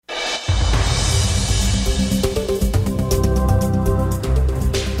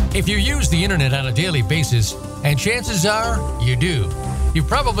If you use the internet on a daily basis, and chances are you do, you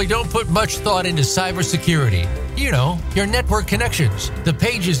probably don't put much thought into cybersecurity. You know, your network connections, the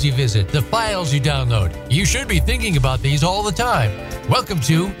pages you visit, the files you download. You should be thinking about these all the time. Welcome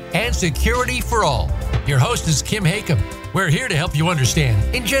to And Security for All. Your host is Kim Hakam. We're here to help you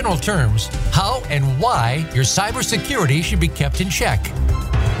understand, in general terms, how and why your cybersecurity should be kept in check.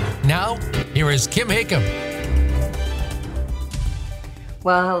 Now, here is Kim Hakam.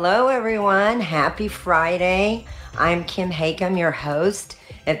 Well, hello, everyone. Happy Friday. I'm Kim Hakam, your host.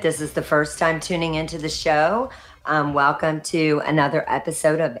 If this is the first time tuning into the show, welcome to another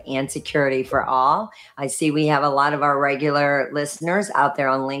episode of And Security for All. I see we have a lot of our regular listeners out there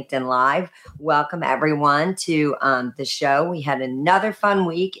on LinkedIn Live. Welcome, everyone, to the show. We had another fun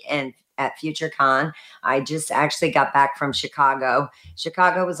week at FutureCon. I just actually got back from Chicago.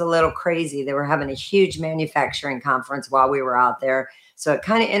 Chicago was a little crazy. They were having a huge manufacturing conference while we were out there. So it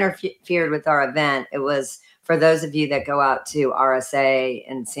kind of interfered with our event. It was, for those of you that go out to RSA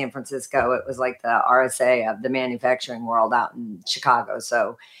in San Francisco, it was like the RSA of the manufacturing world out in Chicago.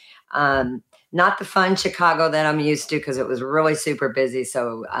 So not the fun Chicago that I'm used to because it was really super busy.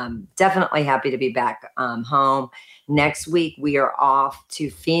 So definitely happy to be back home. Next week, we are off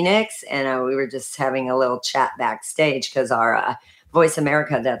to Phoenix, and we were just having a little chat backstage because our Voice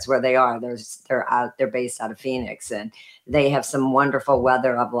America, that's where they are. They're based out of Phoenix, and they have some wonderful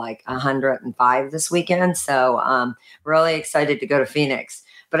weather of like 105 this weekend. So really excited to go to Phoenix.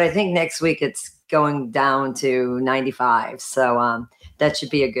 But I think next week it's going down to 95. So that should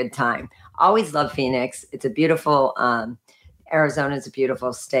be a good time. Always love Phoenix. It's a beautiful, Arizona is a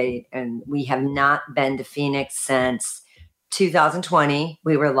beautiful state. And we have not been to Phoenix since 2020.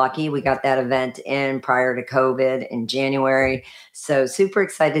 We were lucky. We got that event in prior to COVID in January. So super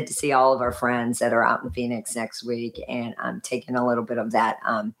excited to see all of our friends that are out in Phoenix next week. And I'm taking a little bit of that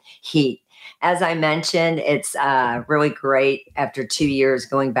heat. As I mentioned, it's really great after 2 years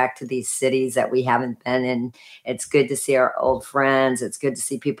going back to these cities that we haven't been in. It's good to see our old friends. It's good to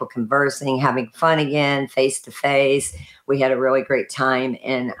see people conversing, having fun again, face to face. We had a really great time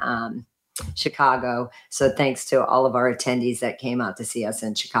in Chicago. So thanks to all of our attendees that came out to see us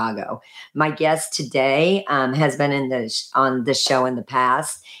in Chicago. My guest today has been on this show in the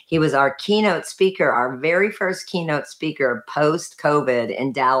past. He was our keynote speaker, our very first keynote speaker post-COVID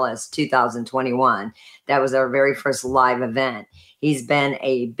in Dallas 2021. That was our very first live event. He's been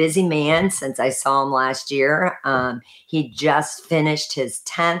a busy man since I saw him last year. He just finished his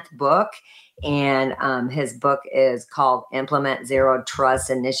 10th book. And his book is called Implement Zero Trust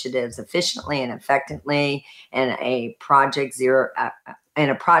Initiatives Efficiently and Effectively, and a Project Zero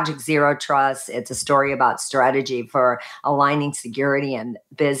Trust. It's a story about strategy for aligning security and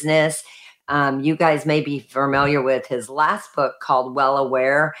business. You guys may be familiar with his last book called Well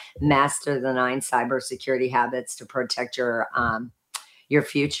Aware: Master the 9 Cybersecurity Habits to Protect your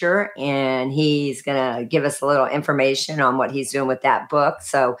future. And he's going to give us a little information on what he's doing with that book.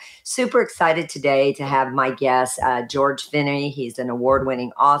 So super excited today to have my guest, George Finney. He's an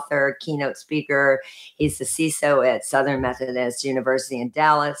award-winning author, keynote speaker. He's the CISO at Southern Methodist University in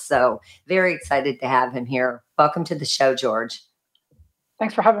Dallas. So very excited to have him here. Welcome to the show, George.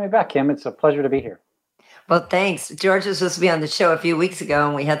 Thanks for having me back, Kim. It's a pleasure to be here. Well, thanks. George was supposed to be on the show a few weeks ago,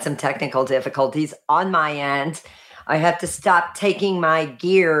 and we had some technical difficulties on my end. I have to stop taking my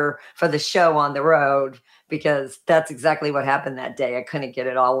gear for the show on the road because that's exactly what happened that day. I couldn't get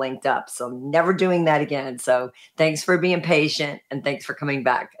it all linked up. So I'm never doing that again. So thanks for being patient and thanks for coming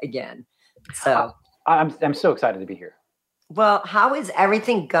back again. So I'm so excited to be here. Well, how is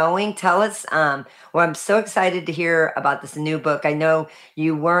everything going? Tell us. Well, I'm so excited to hear about this new book. I know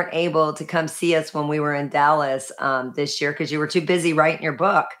you weren't able to come see us when we were in Dallas this year because you were too busy writing your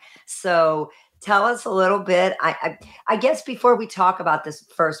book. So tell us a little bit. I guess before we talk about this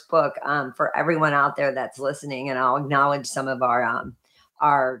first book, for everyone out there that's listening, and I'll acknowledge some of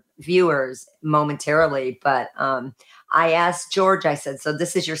our viewers momentarily, but I asked George, I said, so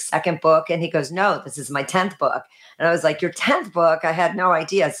this is your second book? And he goes, no, this is my 10th book. And I was like, your 10th book? I had no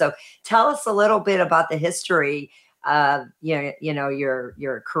idea. So tell us a little bit about the history of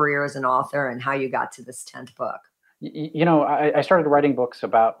your career as an author and how you got to this 10th book. I started writing books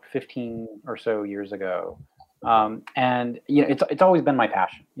about 15 or so years ago. And it's always been my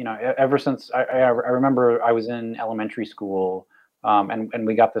passion, ever since I remember I was in elementary school, and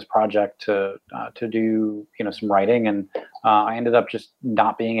we got this project to do, some writing, and I ended up just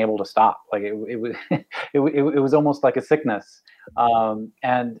not being able to stop. Like it was, it was almost like a sickness.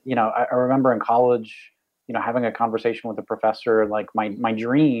 And I remember in college, having a conversation with a professor, like my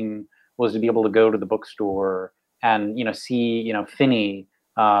dream was to be able to go to the bookstore and, see, Finney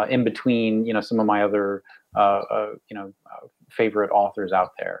in between, some of my other, favorite authors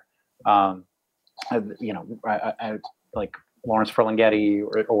out there. I like Lawrence Ferlinghetti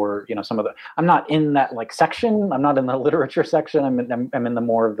or some of the. I'm not in that like section. I'm not in the literature section. I'm in the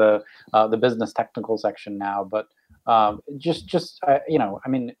more of the business technical section now. But who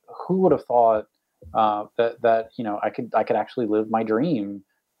would have thought that I could actually live my dream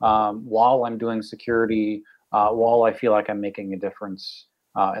while I'm doing security, while I feel like I'm making a difference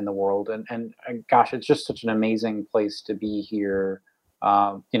in the world. And gosh, it's just such an amazing place to be here.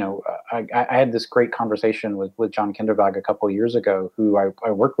 I had this great conversation with John Kindervag a couple of years ago, who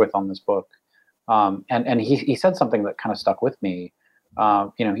I worked with on this book. And he said something that kind of stuck with me.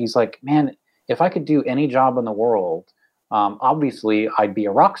 He's like, man, if I could do any job in the world, obviously I'd be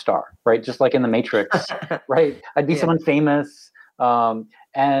a rock star, right? Just like in the Matrix, right? I'd be someone famous. But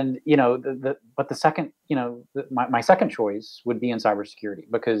the second, my second choice would be in cybersecurity,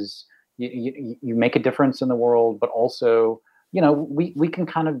 because you make a difference in the world, but also, we can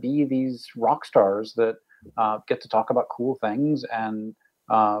kind of be these rock stars that get to talk about cool things and,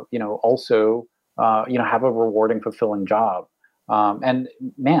 also, have a rewarding, fulfilling job. And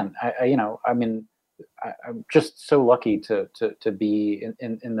man, I'm just so lucky to be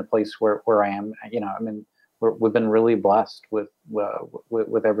in the place where I am. We've been really blessed with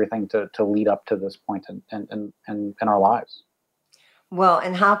everything to lead up to this point in our lives. Well,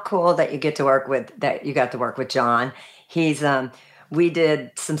 and how cool that you got to work with John. He's we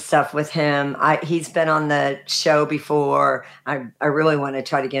did some stuff with him. He's been on the show before. I really want to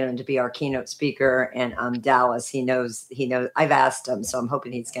try to get him to be our keynote speaker in Dallas. He knows. I've asked him, so I'm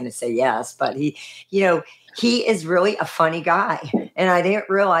hoping he's going to say yes. But he is really a funny guy, and I didn't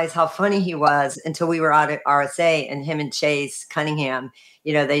realize how funny he was until we were out at RSA, and him and Chase Cunningham.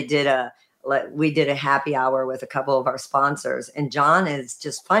 We did a happy hour with a couple of our sponsors, and John is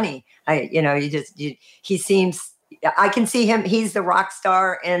just funny. He seems. I can see him. He's the rock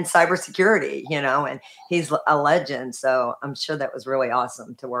star in cybersecurity, and he's a legend. So I'm sure that was really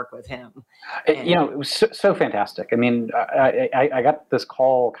awesome to work with him. It was so fantastic. I mean, I got this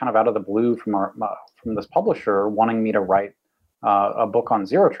call kind of out of the blue from this publisher wanting me to write a book on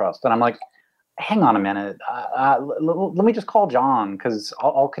Zero Trust, and I'm like, hang on a minute. Let me just call John, because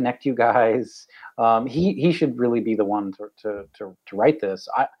I'll connect you guys. He should really be the one to write this.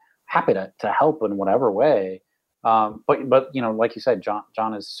 I'm happy to help in whatever way. But like you said,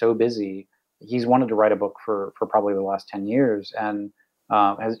 John is so busy. He's wanted to write a book for probably the last 10 years and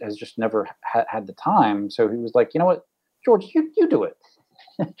has just never had the time. So he was like, you know what, George, you do it.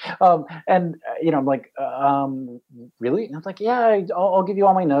 I'm like, really? And I was like, yeah, I'll give you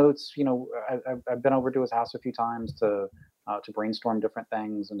all my notes. I've been over to his house a few times to brainstorm different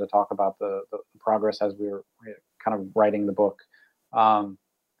things and to talk about the progress as we were kind of writing the book.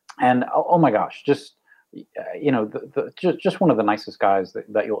 And oh my gosh, just just one of the nicest guys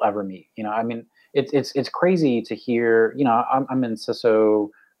that you'll ever meet. It's crazy to hear. I'm in CISO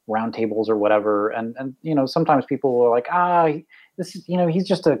roundtables or whatever, and sometimes people are like, this is he's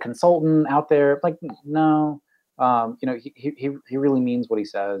just a consultant out there. Like, no, he really means what he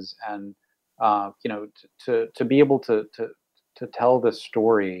says, and to be able to tell this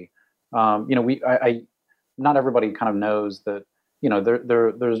story. Not everybody kind of knows that.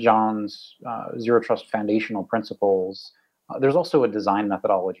 There's John's Zero Trust foundational principles. There's also a design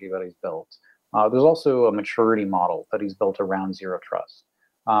methodology that he's built. There's also a maturity model that he's built around Zero Trust.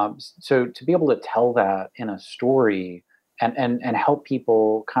 So to be able to tell that in a story and help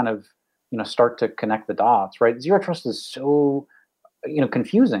people kind of start to connect the dots, right? Zero Trust is so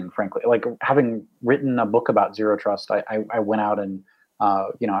confusing, frankly. Like, having written a book about Zero Trust, I went out and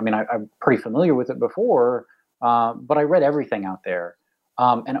I'm pretty familiar with it before. But I read everything out there,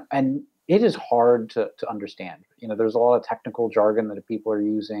 and it is hard to understand. There's a lot of technical jargon that people are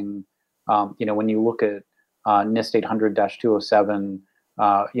using. When you look at NIST 800-207,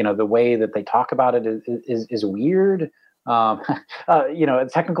 the way that they talk about it is weird. A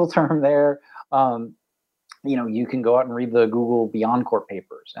technical term there. You can go out and read the Google BeyondCorp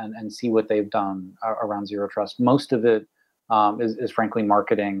papers and see what they've done around Zero Trust. Most of it is frankly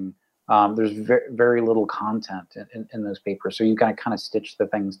marketing. There's very, very little content in those papers, so you gotta kind of stitch the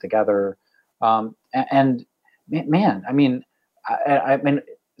things together. And man, I mean,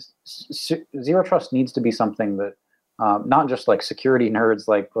 Zero Trust needs to be something that not just like security nerds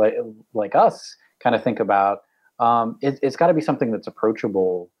like us kind of think about. It's got to be something that's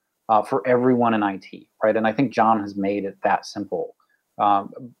approachable for everyone in IT, right? And I think John has made it that simple.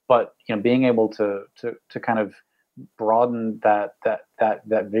 But being able to kind of broaden that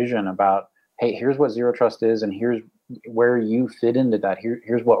vision about, hey, here's what zero trust is, and here's where you fit into that.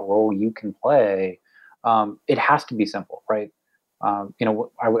 Here's what role you can play. It has to be simple, right?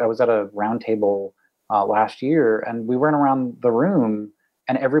 I was at a roundtable last year, and we went around the room,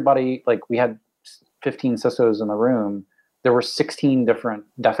 and everybody, like, we had 15 CISOs in the room. There were 16 different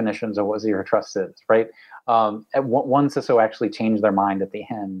definitions of what zero trust is, right? And one CISO actually changed their mind at the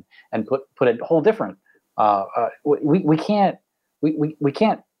end and put a whole different. We can't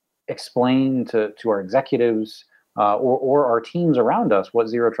explain to our executives or our teams around us what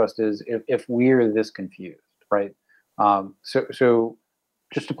zero trust is if we're this confused, right? So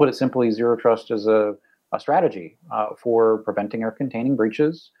just to put it simply, zero trust is a strategy for preventing or containing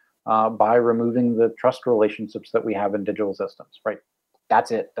breaches by removing the trust relationships that we have in digital systems, right?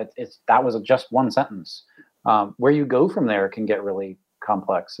 That's it. That was just one sentence. Where you go from there can get really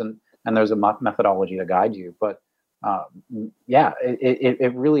complex, and there's a methodology to guide you. But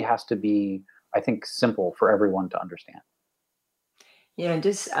it really has to be, I think, simple for everyone to understand.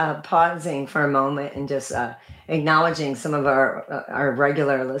 Just pausing for a moment and just acknowledging some of our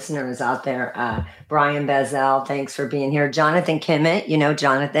regular listeners out there. Brian Bezel, thanks for being here. Jonathan Kimmett,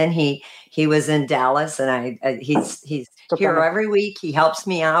 Jonathan, he was in Dallas, and he's here every week. He helps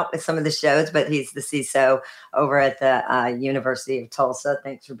me out with some of the shows, but he's the CISO over at the University of Tulsa.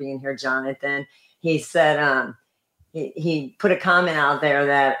 Thanks for being here, Jonathan. He said he put a comment out there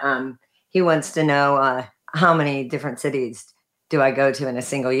that he wants to know how many different cities do I go to in a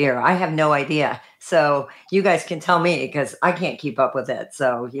single year? I have no idea. So you guys can tell me, because I can't keep up with it.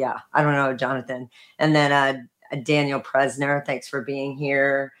 So yeah, I don't know, Jonathan. And then Daniel Presner, thanks for being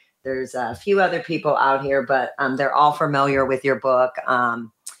here. There's a few other people out here, but they're all familiar with your book.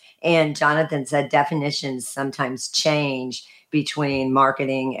 And Jonathan said definitions sometimes change between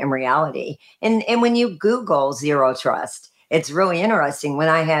marketing and reality. And when you Google zero trust, it's really interesting. When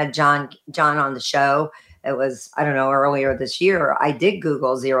I had John on the show, it was, I don't know, earlier this year, I did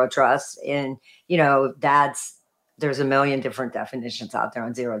Google zero trust, and, there's a million different definitions out there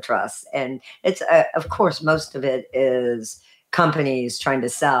on zero trust. And it's, of course, most of it is companies trying to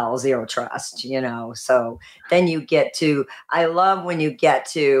sell zero trust, so then you get to, I love when you get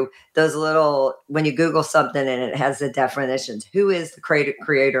to those when you Google something and it has the definitions, who is the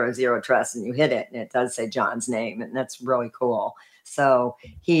creator of zero trust, and you hit it and it does say John's name, and that's really cool. So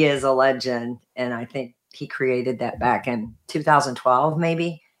he is a legend, and I think he created that back in 2012,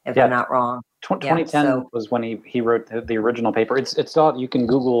 maybe, if I'm not wrong. 2010 was when he wrote the original paper. It's all, you can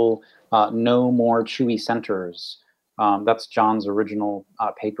Google no more Chewy centers. That's John's original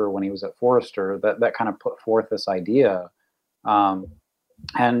paper when he was at Forrester that kind of put forth this idea. And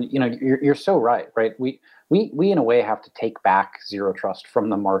you're so right? We in a way have to take back zero trust from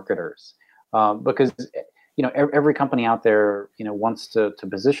the marketers, because every company out there wants to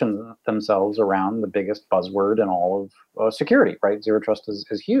position themselves around the biggest buzzword in all of security, right? Zero trust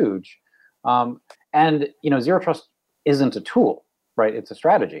is huge, and zero trust isn't a tool, right? It's a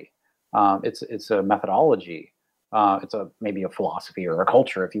strategy. It's a methodology. It's maybe a philosophy or a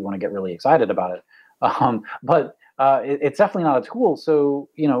culture if you want to get really excited about it. But it's definitely not a tool. So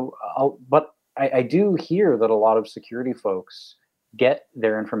but I do hear that a lot of security folks get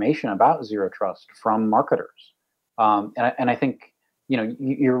their information about zero trust from marketers, and I think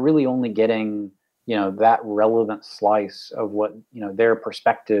you're really only getting that relevant slice of what their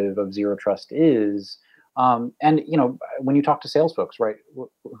perspective of zero trust is. And when you talk to sales folks, right,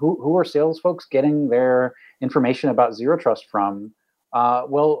 who are sales folks getting their information about zero trust from?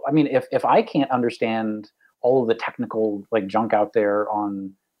 Well, I mean, if I can't understand all of the technical junk out there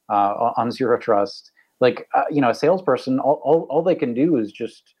on zero trust, a salesperson, all they can do is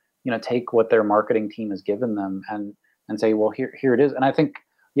just take what their marketing team has given them and say, well, here it is. And I think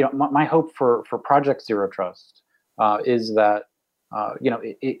my hope for Project Zero Trust is that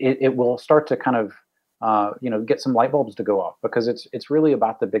it will start to kind of get some light bulbs to go off, because it's really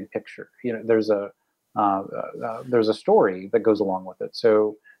about the big picture. There's a story that goes along with it.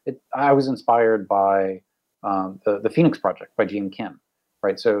 So I was inspired by the Phoenix Project by Gene Kim.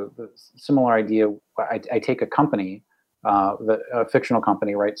 Right, so the similar idea. I take a company, a fictional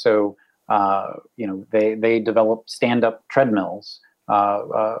company, right? So they develop stand-up treadmills,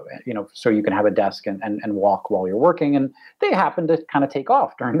 so you can have a desk and walk while you're working, and they happen to kind of take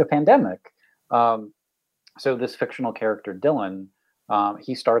off during the pandemic. So this fictional character Dylan,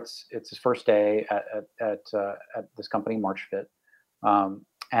 he starts. It's his first day at this company, March Fit,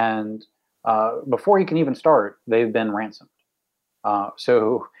 and before he can even start, they've been ransomed.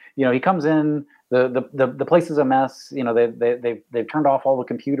 So he comes in, the place is a mess. They've turned off all the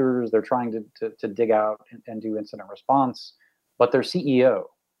computers. They're trying to dig out and do incident response, but their CEO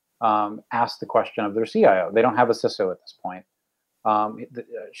asked the question of their CIO. They don't have a CISO at this point.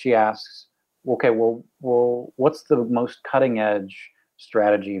 She asks, okay, well, what's the most cutting edge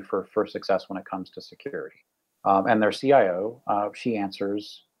strategy for success when it comes to security? And their CIO, she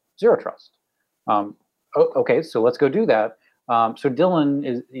answers zero trust. Okay, so let's go do that. So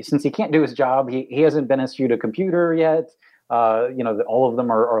Dylan since he can't do his job, he hasn't been issued a computer yet. All of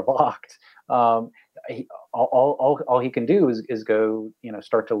them are locked. All he can do is go,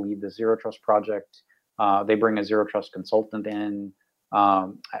 start to lead the zero trust project. They bring a zero trust consultant in.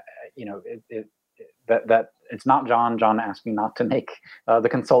 That it's not John. John asked me not to make the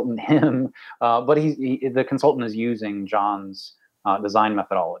consultant him, but the consultant is using John's design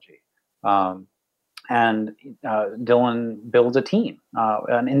methodology. And Dylan builds a team,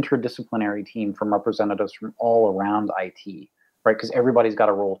 an interdisciplinary team from representatives from all around IT, right? Because everybody's got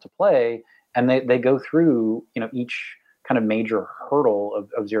a role to play, and they go through, each kind of major hurdle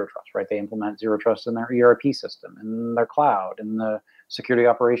of zero trust, right? They implement zero trust in their ERP system, in their cloud, in the security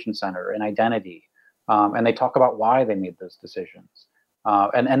operations center, in identity, and they talk about why they made those decisions,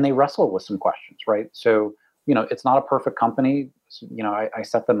 and they wrestle with some questions, right? So, it's not a perfect company. I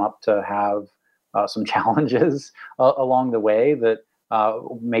set them up to have some challenges along the way that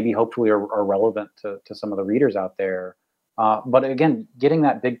maybe hopefully are relevant to some of the readers out there. But again, getting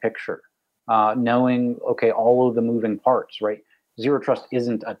that big picture, knowing, okay, all of the moving parts, right? Zero trust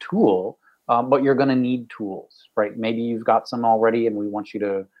isn't a tool, but you're going to need tools, right? Maybe you've got some already and we want you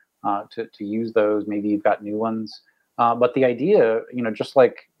to use those. Maybe you've got new ones. But the idea, just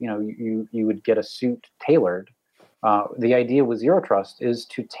like, you would get a suit tailored, the idea with zero trust is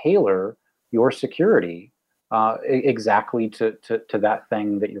to tailor your security exactly to that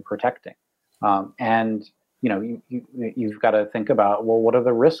thing that you're protecting. And you've got to think about, well, what are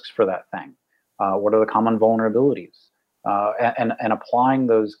the risks for that thing? What are the common vulnerabilities? And applying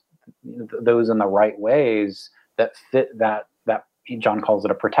those in the right ways that fit that John calls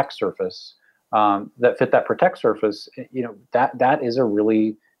it a protect surface, that fit that protect surface. That is a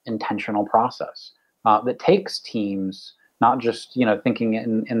really intentional process that takes teams not just thinking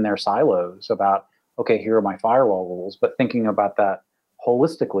in their silos about, okay, here are my firewall rules, but thinking about that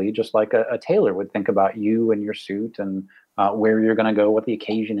holistically, just like a tailor would think about you and your suit and where you're going to go, what the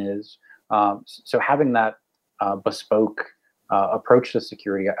occasion is. So having that bespoke approach to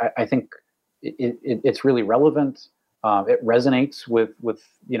security, I think it's really relevant. It resonates with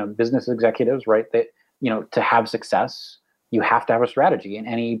business executives, right? That to have success, you have to have a strategy in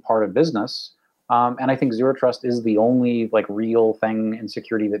any part of business. And I think zero trust is the only real thing in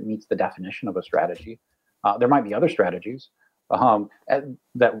security that meets the definition of a strategy. There might be other strategies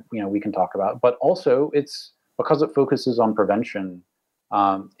that we can talk about, but also it's because it focuses on prevention.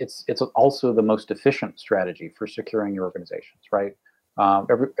 It's also the most efficient strategy for securing your organizations, right?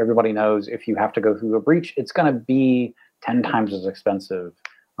 Everybody knows if you have to go through a breach, it's going to be 10 times as expensive.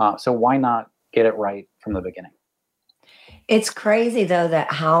 So why not get it right from the beginning? It's crazy, though,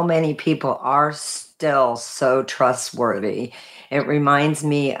 that how many people are still so trustworthy. It reminds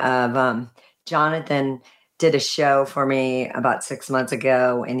me of Jonathan did a show for me about 6 months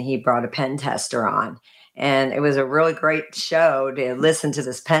ago, and he brought a pen tester on. And it was a really great show to listen to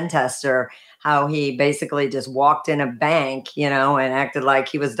this pen tester, how he basically just walked in a bank, and acted like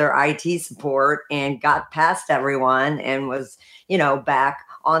he was their IT support and got past everyone and was, back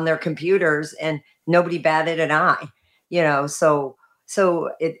on their computers and nobody batted an eye. So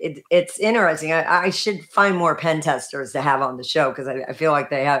it's interesting. I should find more pen testers to have on the show because I feel like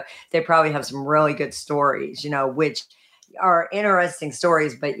they probably have some really good stories, which are interesting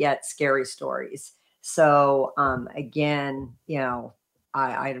stories, but yet scary stories. So again,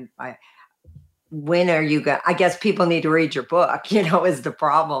 when are you going? I guess people need to read your book, is the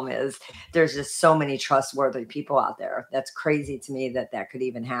problem is there's just so many trustworthy people out there. That's crazy to me that could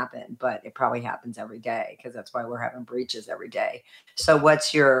even happen, but it probably happens every day because that's why we're having breaches every day. So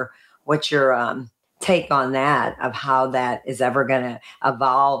what's your take on that of how that is ever going to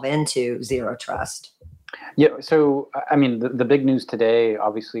evolve into zero trust? Yeah. So, I mean, the big news today,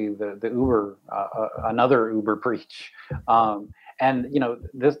 obviously the Uber, another Uber breach. And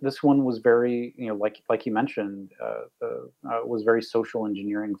this one was very, like you mentioned, was very social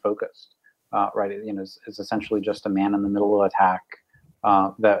engineering focused, right? It's essentially just a man-in-the-middle attack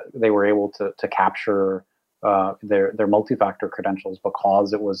that they were able to capture their multi-factor credentials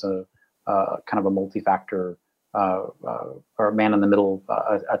because it was a kind of a multi-factor or man-in-the-middle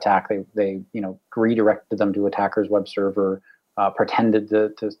attack. They redirected them to attacker's web server, pretended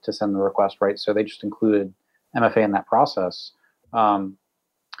to send the request, right? So they just included MFA in that process.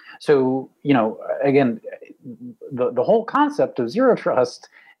 So, again, the whole concept of zero trust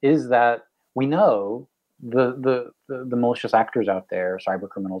is that we know the malicious actors out there, cyber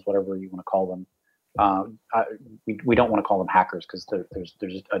criminals, whatever you want to call them. We don't want to call them hackers because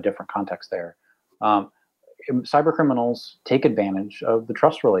there's a different context there. Cyber criminals take advantage of the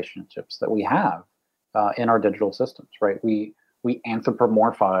trust relationships that we have in our digital systems, right? We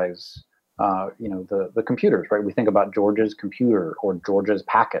anthropomorphize, the computers, right? We think about George's computer or George's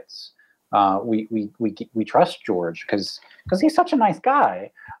packets. We trust George because he's such a nice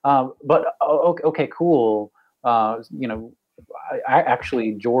guy. But okay, cool. I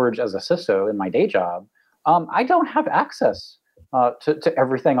actually, George, as a CISO in my day job, I don't have access to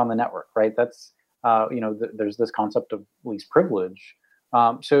everything on the network, right? That's there's this concept of least privilege.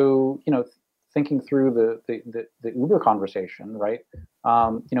 So thinking through the Uber conversation, right?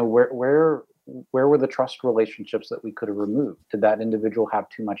 Where were the trust relationships that we could have removed? Did that individual have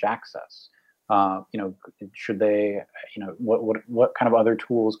too much access? Should they? What kind of other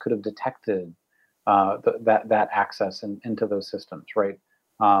tools could have detected that access into those systems, right?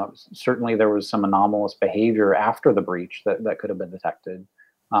 Certainly, there was some anomalous behavior after the breach that could have been detected.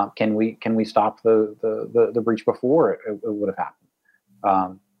 Can we stop the breach before it would have happened?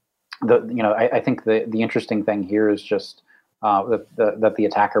 I think the interesting thing here is just that the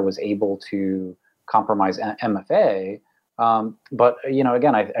attacker was able to compromise MFA. But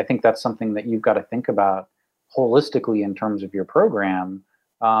again, I think that's something that you've got to think about holistically in terms of your program.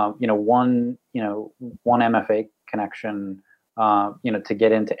 One MFA connection, to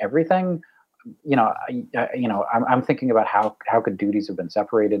get into everything. I'm thinking about how could duties have been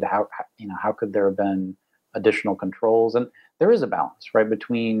separated? How could there have been additional controls? And there is a balance, right,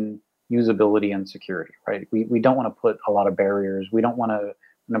 between usability and security, right? We don't want to put a lot of barriers. We don't want an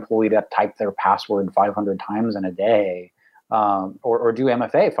employee to type their password 500 times in a day, or do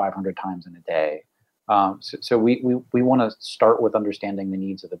MFA 500 times in a day. So we want to start with understanding the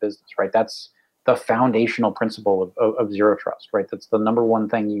needs of the business, right? That's the foundational principle of zero trust, right? That's the number one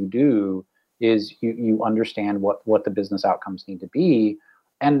thing you do is you understand what the business outcomes need to be,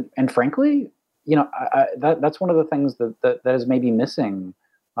 and frankly, that's one of the things that is maybe missing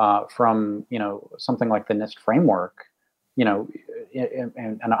from something like the NIST framework.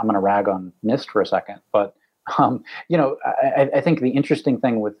 And I'm going to rag on NIST for a second, but I think the interesting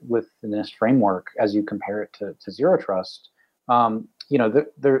thing with the NIST framework, as you compare it to zero trust,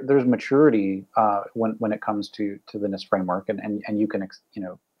 there's maturity when it comes to the NIST framework, and you can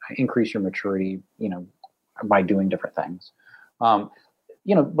increase your maturity by doing different things. But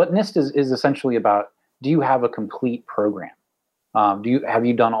NIST is essentially about, do you have a complete program? Have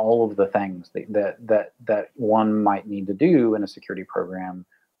you done all of the things that one might need to do in a security program?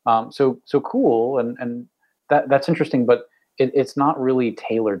 So cool, and that's interesting, but it's not really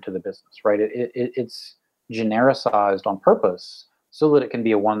tailored to the business, right? It's genericized on purpose so that it can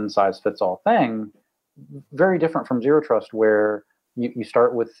be a one-size-fits-all thing. Very different from zero trust, where you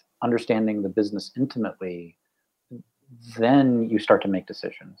start with understanding the business intimately, then you start to make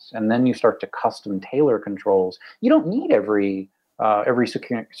decisions, and then you start to custom tailor controls. You don't need every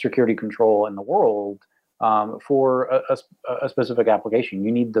security control in the world for a specific application.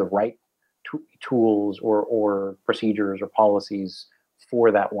 You need the right tools or procedures or policies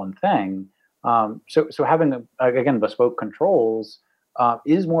for that one thing. So having again bespoke controls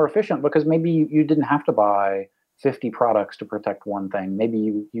is more efficient, because maybe you didn't have to buy 50 products to protect one thing.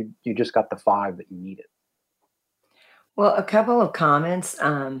 Maybe you just got the 5 that you needed. Well, a couple of comments.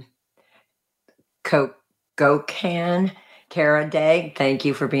 Gokan, Kara Day, thank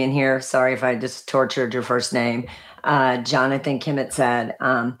you for being here. Sorry if I just tortured your first name. Jonathan Kimmett said,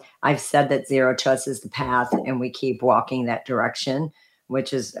 I've said that zero trust is the path, and we keep walking that direction,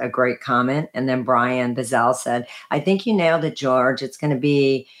 which is a great comment. And then Brian Bazell said, I think you nailed it, George. It's going to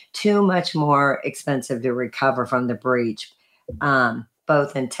be too much more expensive to recover from the breach,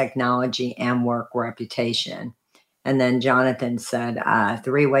 both in technology and work reputation. And then Jonathan said,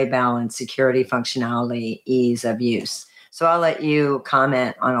 3-way balance, security, functionality, ease of use. So I'll let you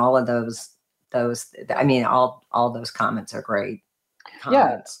comment on all of those. I mean, all those comments are great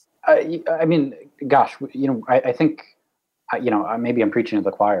comments. Yeah. I mean, gosh, I think, maybe I'm preaching to the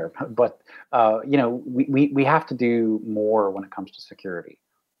choir, but, we have to do more when it comes to security.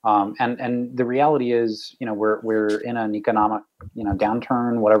 And the reality is, we're in an economic,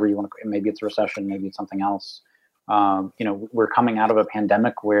 downturn, whatever you want to, maybe it's a recession, maybe it's something else. We're coming out of a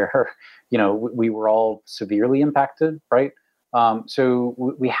pandemic where, we were all severely impacted, right? So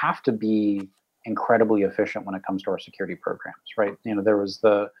we have to be incredibly efficient when it comes to our security programs, right? There was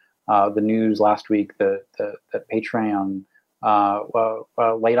the news last week that Patreon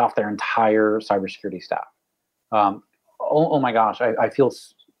laid off their entire cybersecurity staff. Oh my gosh, I feel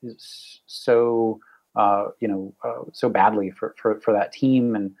is so so badly for that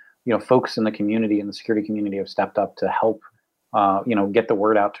team. And folks in the community, in the security community, have stepped up to help get the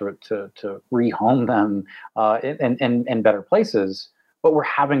word out to rehome them in better places. But we're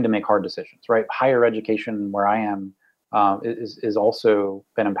having to make hard decisions, right? Higher education, where I am, is also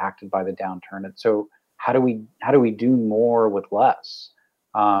been impacted by the downturn. And so how do we do more with less?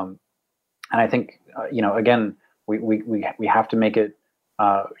 And I think again, we have to make it.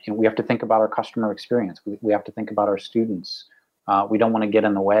 We have to think about our customer experience. We have to think about our students. We don't want to get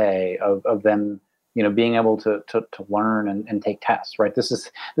in the way of them, being able to learn and take tests. Right. This is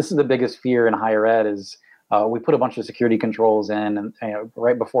the biggest fear in higher ed is we put a bunch of security controls in and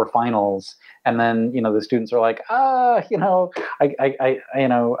right before finals, and then the students are like, I'm gonna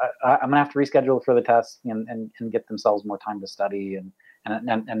have to reschedule for the test and get themselves more time to study and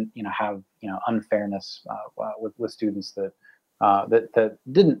have unfairness with students that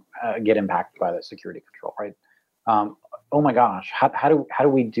didn't get impacted by that security control, right? Oh my gosh, how do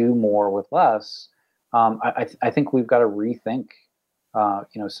we do more with less? I think we've got to rethink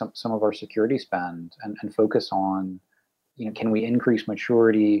some of our security spend and focus on can we increase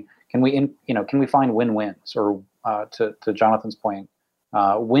maturity? Can we find win-wins, or to Jonathan's point,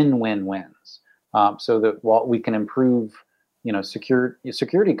 win-win-wins, so that while we can improve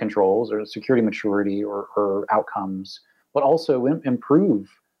security controls or security maturity or outcomes, but also improve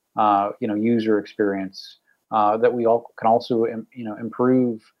user experience, that we all can also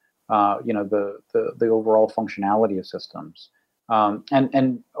improve the overall functionality of systems.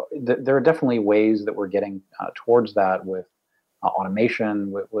 There are definitely ways that we're getting towards that with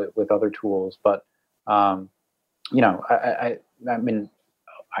automation, with other tools. But I mean,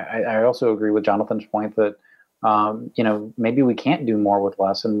 I also agree with Jonathan's point that maybe we can't do more with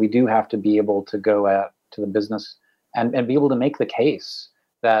less, and we do have to be able to go to the business and be able to make the case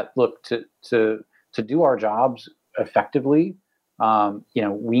that, look, to do our jobs effectively,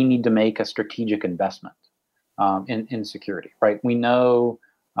 we need to make a strategic investment in security, right? We know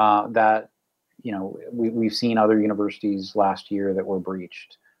that we've seen other universities last year that were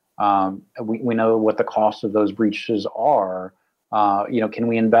breached. We know what the cost of those breaches are. Can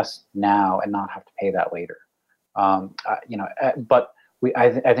we invest now and not have to pay that later? But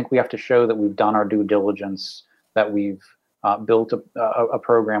I think we have to show that we've done our due diligence, that we've built a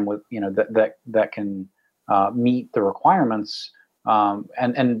program with that can meet the requirements,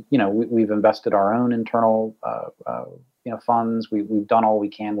 and we've invested our own internal funds. We've done all we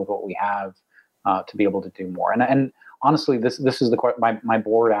can with what we have to be able to do more. And honestly, this is my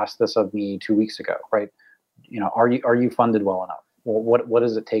board asked this of me 2 weeks ago, right? Are you funded well enough? Well, what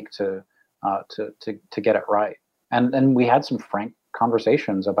does it take to get it right? And we had some frank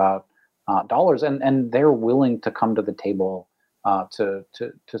conversations about dollars, and they're willing to come to the table to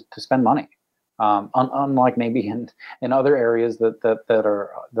spend money. Unlike maybe in other areas that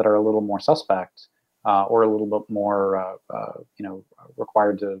are a little more suspect, or a little bit more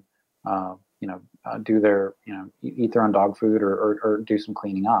required to do their eat their own dog food or do some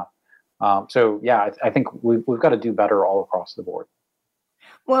cleaning up. So yeah, I think we've got to do better all across the board.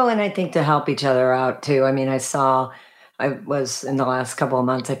 Well, and I think to help each other out too. I mean, I was in the last couple of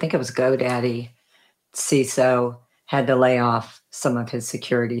months, I think it was GoDaddy CISO had to lay off some of his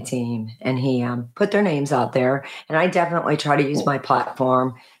security team, and he put their names out there. And I definitely try to use my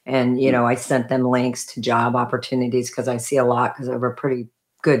platform, and I sent them links to job opportunities because I see a lot, because I have a pretty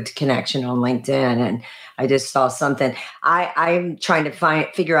good connection on LinkedIn, and I just saw something. I'm trying to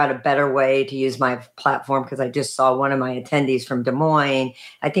figure out a better way to use my platform, because I just saw one of my attendees from Des Moines.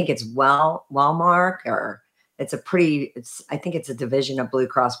 I think it's Wellmark, or I think it's a division of Blue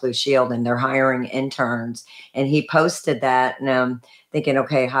Cross Blue Shield, and they're hiring interns. And he posted that, and I'm thinking,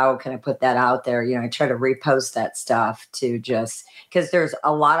 okay, how can I put that out there? I try to repost that stuff because there's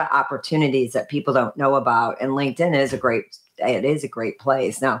a lot of opportunities that people don't know about, and LinkedIn is a great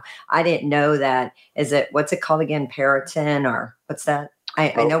place. Now, I didn't know that. What's it called again? Periton, or what's that?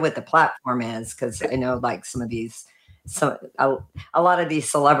 I know what the platform is, because I know like a lot of these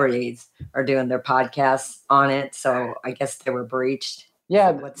celebrities are doing their podcasts on it. So I guess they were breached.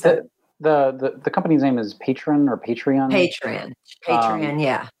 Yeah. The company's name is Patreon or Patreon. Patreon.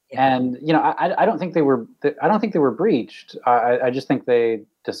 Yeah. And I don't think they were breached. I just think they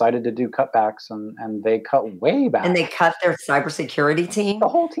decided to do cutbacks, and they cut way back. And they cut their cybersecurity team. The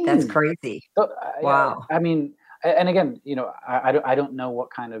whole team. That's crazy. So, wow. I mean, and again, I don't know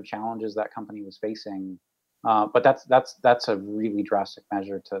what kind of challenges that company was facing, but that's a really drastic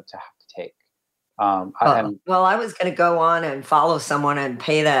measure to have to take. Well, I was going to go on and follow someone and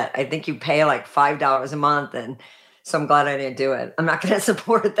pay that. I think you pay like $5 a month, and So I'm glad I didn't do it. I'm not going to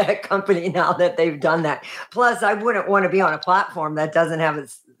support that company now that they've done that. Plus, I wouldn't want to be on a platform that doesn't have a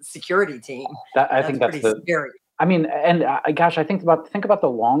security team. I think that's pretty scary. I mean, and gosh, I think about the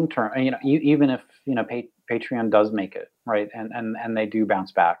long term. You know, even if Patreon does make it right, and they do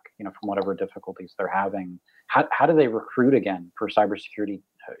bounce back, from whatever difficulties they're having. How do they recruit again for cybersecurity,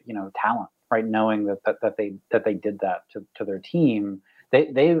 talent, right? Knowing that they did that to their team.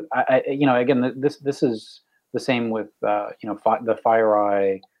 Again, this is the same with the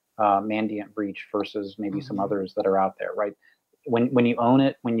FireEye Mandiant breach versus maybe some others that are out there, right? When you own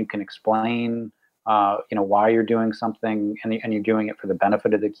it, when you can explain why you're doing something, and you're doing it for the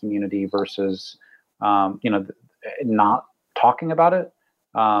benefit of the community versus not talking about it.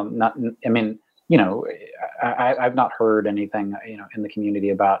 I've not heard anything in the community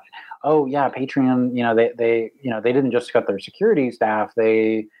about, oh yeah, Patreon, they didn't just cut their security staff,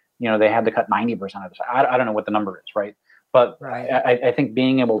 they had to cut 90% of the. I don't know what the number is, right? But right. I think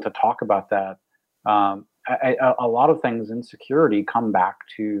being able to talk about that, a lot of things in security come back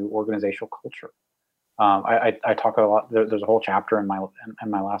to organizational culture. I talk a lot. There's a whole chapter in my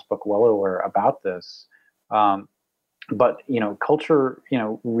last book, Wellaware, about this. But culture,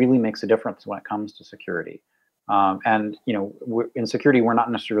 really makes a difference when it comes to security. And in security, we're not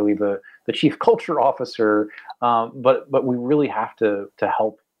necessarily the chief culture officer, but we really have to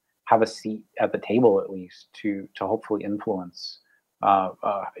help have a seat at the table, at least to hopefully influence how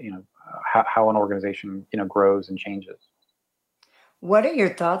an organization grows and changes. What are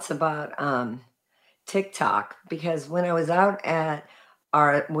your thoughts about TikTok? Because when I was out at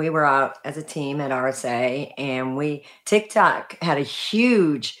we were out as a team at RSA, and TikTok had a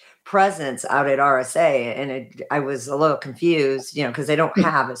huge presence out at RSA, and I was a little confused, because they don't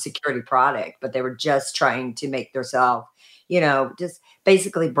have a security product, but they were just trying to make themselves, just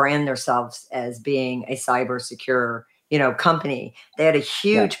basically brand themselves as being a cyber secure, company. They had a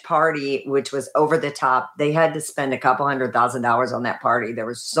huge party, which was over the top. They had to spend $200,000 on that party. There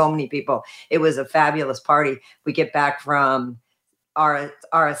were so many people. It was a fabulous party. We get back from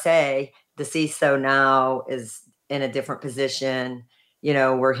RSA, the CISO now is in a different position.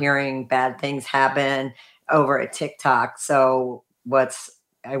 We're hearing bad things happen over at TikTok. So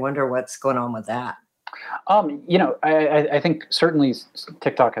I wonder what's going on with that. I think certainly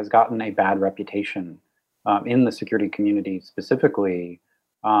TikTok has gotten a bad reputation in the security community specifically.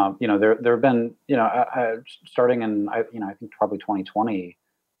 There have been, starting in, I think probably 2020,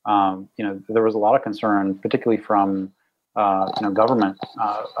 there was a lot of concern, particularly from government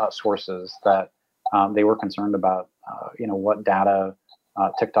sources, that they were concerned about what data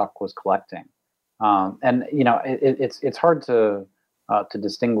TikTok was collecting, and it's hard to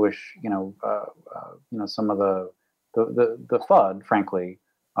distinguish some of the FUD, frankly,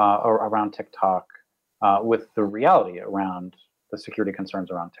 around TikTok with the reality around the security concerns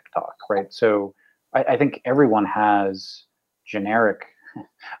around TikTok, right? So I think everyone has generic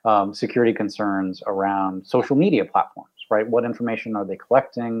security concerns around social media platforms. Right? What information are they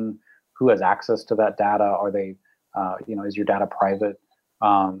collecting? Who has access to that data? Are they, is your data private?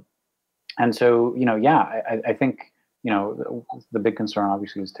 And so, I think, the big concern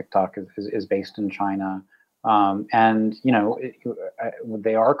obviously is TikTok is based in China. And,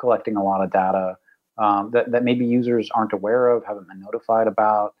 they are collecting a lot of data that maybe users aren't aware of, haven't been notified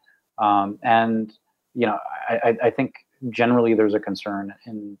about. And, I think generally there's a concern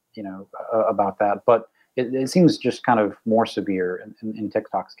about that. But it seems just kind of more severe in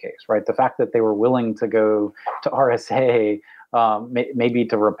TikTok's case, right? The fact that they were willing to go to RSA, maybe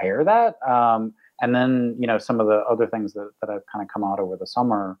to repair that, and then some of the other things that have kind of come out over the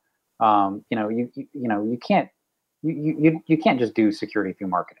summer, you can't just do security through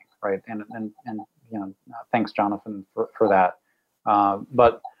marketing, right? And thanks, Jonathan, for that.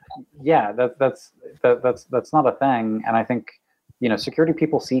 But yeah, that's not a thing, and I think. Security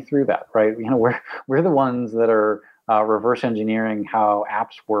people see through that, right? We're the ones that are reverse engineering how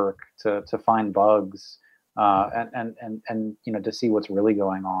apps work to find bugs, and to see what's really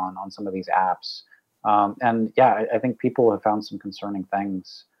going on some of these apps. I think people have found some concerning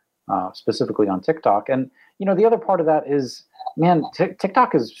things, specifically on TikTok. And the other part of that is, man,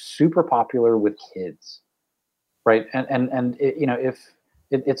 TikTok is super popular with kids, right? And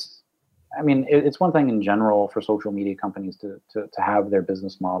it's one thing in general for social media companies to have their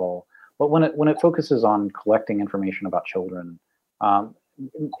business model, but when it focuses on collecting information about children,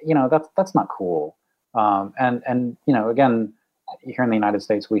 that's not cool. And again, here in the United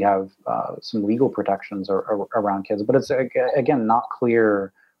States, we have some legal protections around kids, but it's again not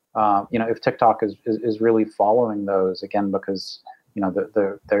clear, if TikTok is really following those, again, because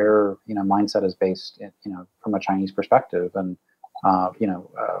their mindset is based from a Chinese perspective, and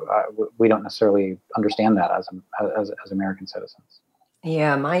we don't necessarily understand that as American citizens.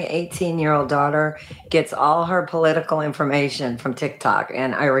 Yeah, my 18-year-old daughter gets all her political information from TikTok,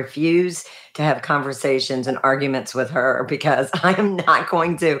 and I refuse to have conversations and arguments with her because I am not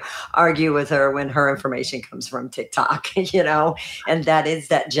going to argue with her when her information comes from TikTok, and that is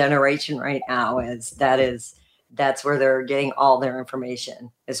that generation right now that's where they're getting all their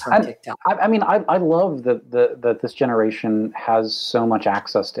information is from TikTok. I love that this generation has so much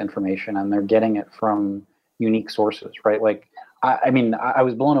access to information and they're getting it from unique sources, right? Like, I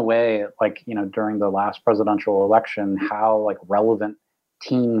was blown away, during the last presidential election, how relevant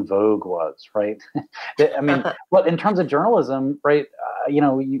Teen Vogue was, right? But in terms of journalism, right?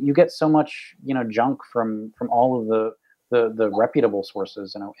 You get so much, junk from all of the reputable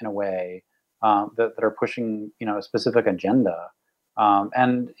sources in a way that are pushing, a specific agenda,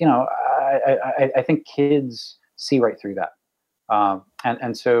 and I think kids see right through that,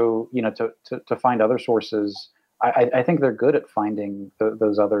 and so to find other sources. I think they're good at finding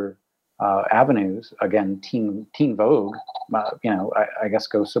those other avenues. Again, Teen Vogue. I guess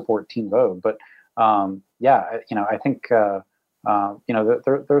go support Teen Vogue. But I think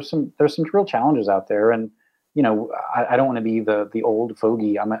there's some real challenges out there, and I don't want to be the old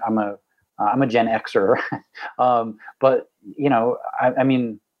fogey. I'm a Gen Xer, but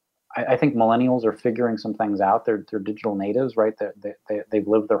I think millennials are figuring some things out. They're digital natives, right? They've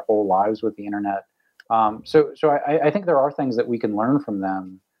lived their whole lives with the internet. So I think there are things that we can learn from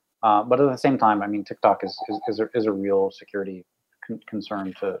them, but at the same time, TikTok is a real security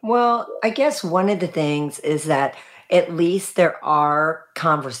concern to. Well, I guess one of the things is that at least there are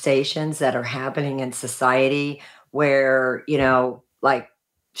conversations that are happening in society where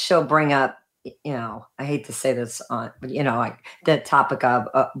she'll bring up, I hate to say this on, but the topic of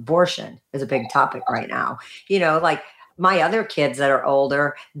abortion is a big topic right now. My other kids that are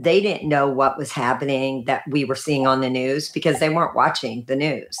older, they didn't know what was happening that we were seeing on the news because they weren't watching the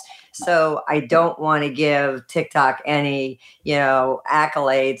news. So I don't want to give TikTok any,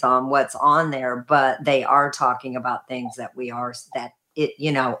 accolades on what's on there, but they are talking about things that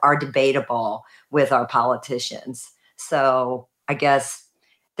are debatable with our politicians. So I guess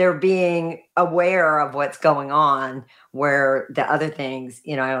they're being aware of what's going on, where the other things,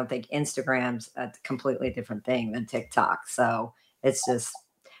 I don't think Instagram's a completely different thing than TikTok. So it's just,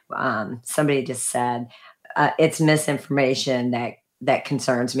 somebody just said, it's misinformation that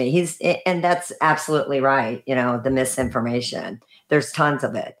concerns me. And that's absolutely right. The misinformation, there's tons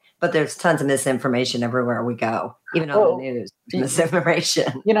of it, but there's tons of misinformation everywhere we go, even on the news,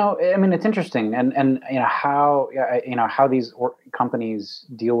 misinformation. It's interesting, and how these companies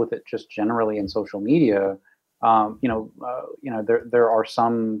deal with it just generally in social media. There are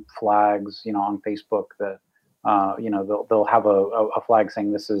some flags, on Facebook that they'll have a flag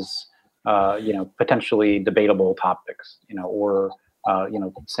saying this is potentially debatable topics, or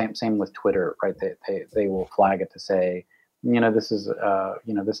same with Twitter, right? They will flag it to say, this is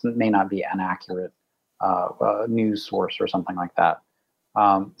this may not be an accurate news source or something like that.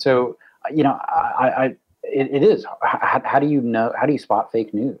 It is. How do you know? How do you spot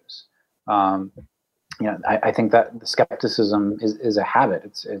fake news? I think that the skepticism is a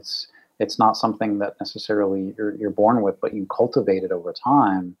habit. It's not something that necessarily you're born with, but you cultivate it over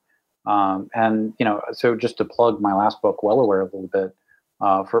time. So just to plug my last book, Well Aware, a little bit,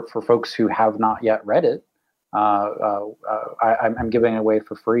 for folks who have not yet read it, I'm giving it away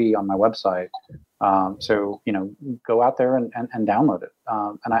for free on my website. So go out there and download it.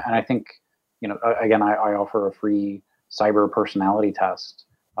 And I think again, I offer a free cyber personality test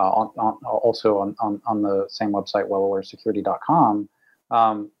also on the same website, wellawaresecurity.com.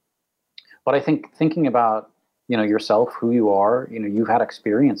 But I think thinking about yourself, who you are, you've had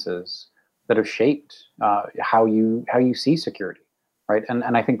experiences that have shaped how you see security, right?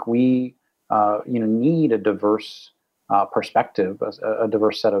 And I think we need a diverse perspective, a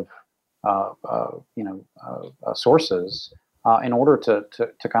diverse set of sources in order to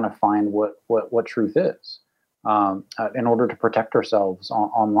kind of find what truth is. In order to protect ourselves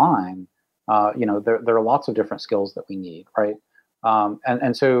online, there are lots of different skills that we need, right?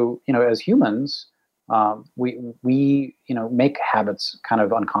 And so as humans, we make habits kind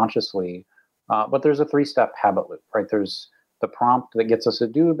of unconsciously, but there's a 3-step habit loop, right? There's the prompt that gets us to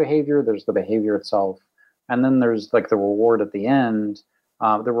do a behavior, there's the behavior itself, and then there's the reward at the end.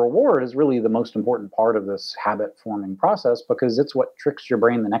 The reward is really the most important part of this habit forming process because it's what tricks your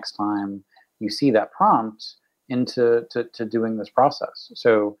brain the next time you see that prompt into doing this process.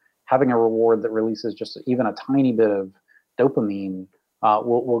 So having a reward that releases just even a tiny bit of dopamine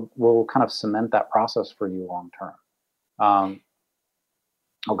will kind of cement that process for you long term.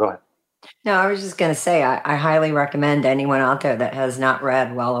 Oh, go ahead. No, I was just going to say, I highly recommend anyone out there that has not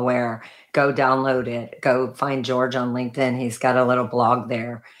read Well Aware, go download it. Go find George on LinkedIn. He's got a little blog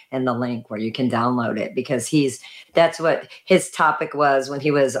there in the link where you can download it, because that's what his topic was when he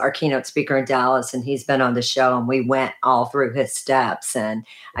was our keynote speaker in Dallas, and he's been on the show, and we went all through his steps. And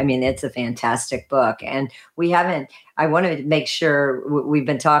I mean, it's a fantastic book. And I wanted to make sure we've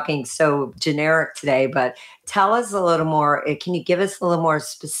been talking so generic today, but tell us a little more. Can you give us a little more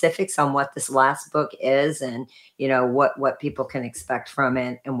specifics on what this last book is, and what people can expect from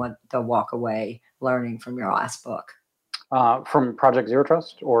it, and what they'll walk away learning from your last book? From Project Zero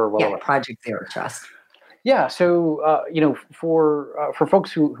Trust, or Project Zero Trust. Yeah. So for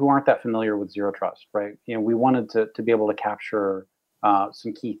folks who aren't that familiar with Zero Trust, right? We wanted to be able to capture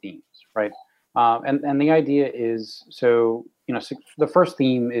some key themes, right? And the idea is, the first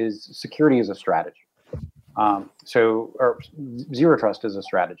theme is security as a strategy. Or Zero Trust is a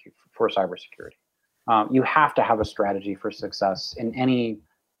strategy for cybersecurity. You have to have a strategy for success in any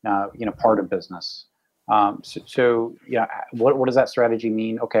part of business. What does that strategy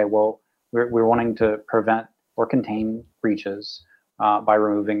mean? Okay, well, we're wanting to prevent or contain breaches by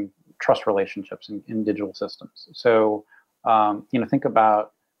removing trust relationships in digital systems. So think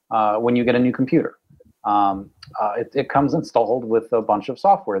about when you get a new computer. It comes installed with a bunch of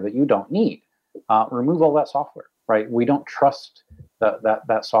software that you don't need. Remove all that software, right? We don't trust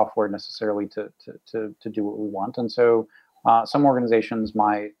that software necessarily to do what we want. And so some organizations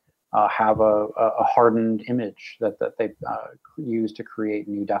might have a hardened image that they use to create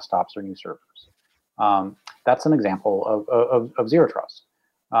new desktops or new servers. That's an example of Zero Trust.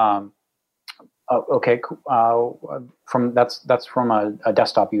 That's from a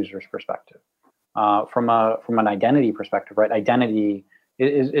desktop user's perspective. From an identity perspective, right? Identity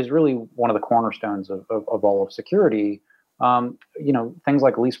is really one of the cornerstones of all of security. Things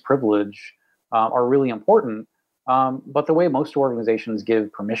like least privilege are really important. But the way most organizations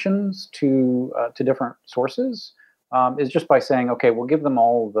give permissions to different sources is just by saying, okay, we'll give them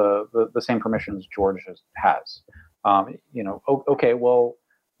all the same permissions George has. Okay, well,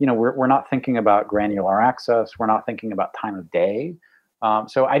 we're not thinking about granular access. We're not thinking about time of day.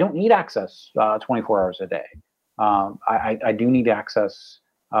 So I don't need access 24 hours a day. I do need access,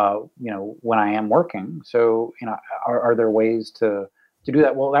 when I am working. So, are there ways to do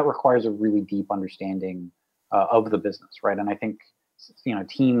that? Well, that requires a really deep understanding of the business, right? And I think,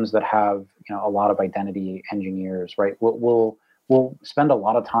 teams that have, a lot of identity engineers, right, will spend a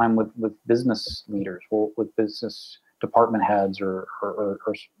lot of time with business leaders, with business department heads or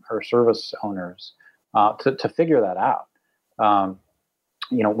service owners to figure that out.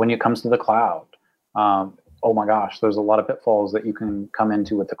 When it comes to the cloud, oh my gosh, there's a lot of pitfalls that you can come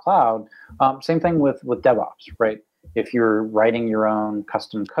into with the cloud. Same thing with DevOps, right? If you're writing your own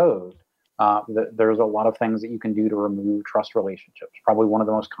custom code, there's a lot of things that you can do to remove trust relationships. Probably one of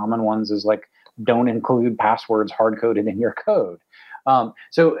the most common ones is like, don't include passwords hard-coded in your code.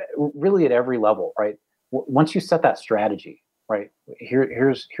 So really at every level, right? Once you set that strategy, right?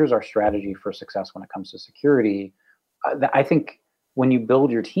 Here's our strategy for success when it comes to security. I think when you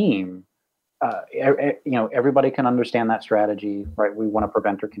build your team, everybody can understand that strategy, right? We want to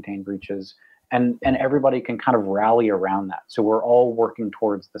prevent or contain breaches, and everybody can kind of rally around that. So we're all working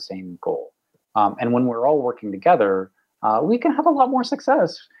towards the same goal. And when we're all working together, we can have a lot more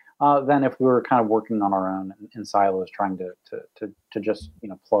success than if we were kind of working on our own in silos, trying to just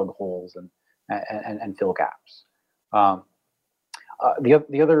plug holes and fill gaps. The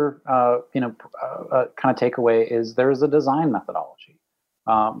other kind of takeaway is there's a design methodology.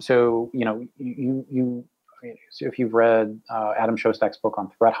 So if you've read Adam Shostak's book on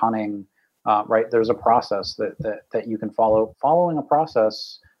threat hunting, right, there's a process that you can follow. Following a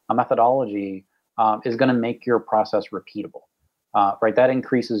methodology is going to make your process repeatable, right? That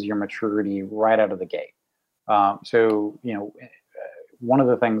increases your maturity right out of the gate. So one of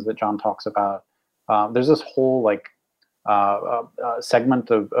the things that John talks about, there's this whole segment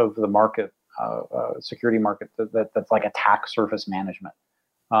of the market, security market that's like attack surface management.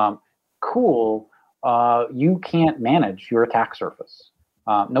 Cool. You can't manage your attack surface.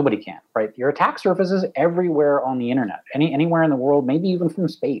 Nobody can, right? Your attack surface is everywhere on the internet, anywhere in the world, maybe even from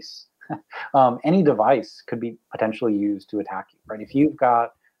space. Any device could be potentially used to attack you, right? If you've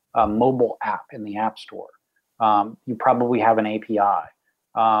got a mobile app in the App Store, you probably have an API.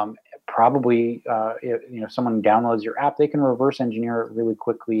 If someone downloads your app, they can reverse engineer it really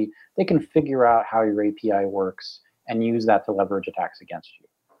quickly. They can figure out how your API works and use that to leverage attacks against you.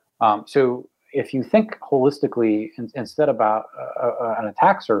 So if you think holistically, instead about an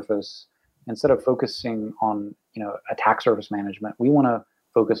attack surface, instead of focusing on attack surface management, we want to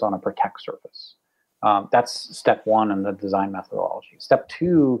focus on a protect surface. That's step one in the design methodology. Step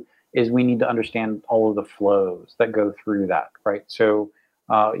two is we need to understand all of the flows that go through that, right? So,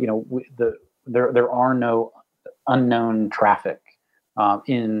 there are no unknown traffic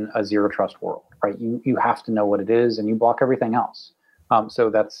in a zero trust world, right? You have to know what it is, and you block everything else. So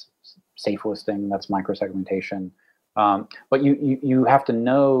that's safe listing, that's microsegmentation. But you have to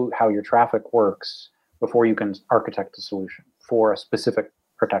know how your traffic works before you can architect a solution for a specific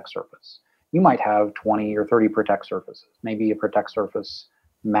protect surface. You might have 20 or 30 protect surfaces. Maybe a protect surface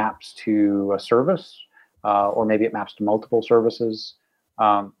maps to a service, or maybe it maps to multiple services.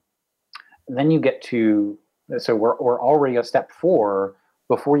 Then you get to, so we're already at step 4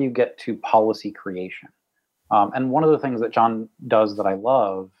 before you get to policy creation. And one of the things that John does that I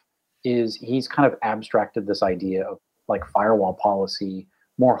love is he's kind of abstracted this idea of like firewall policy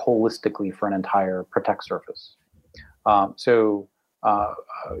more holistically for an entire protect surface. At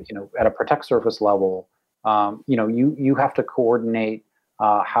a protect surface level, you have to coordinate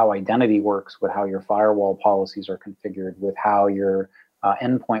how identity works with how your firewall policies are configured, with how your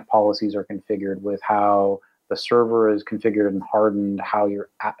endpoint policies are configured, with how the server is configured and hardened, how your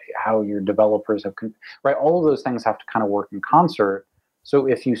developers have, right? All of those things have to kind of work in concert. So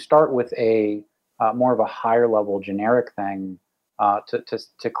if you start with a more of a higher level generic thing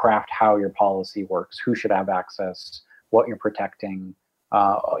to craft how your policy works, who should have access, what you're protecting,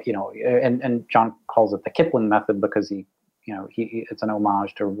 and John calls it the Kipling method because it's an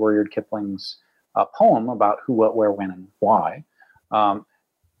homage to Rudyard Kipling's poem about who, what, where, when, and why.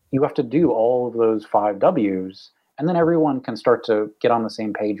 You have to do all of those 5 W's, and then everyone can start to get on the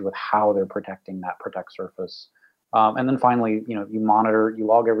same page with how they're protecting that protect surface. And then finally, you monitor, you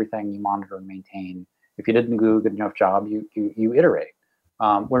log everything, you monitor and maintain. If you didn't do a good enough job, you iterate.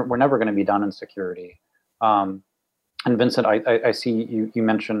 We're never going to be done in security. And Vincent, I see you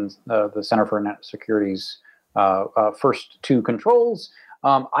mentioned the Center for Net Security's first 2 controls.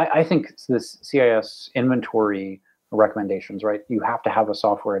 I think this CIS inventory recommendations, right? You have to have a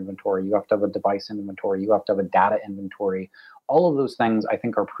software inventory, you have to have a device inventory, you have to have a data inventory. All of those things, I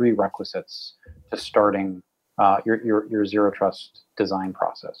think, are prerequisites to starting your zero trust design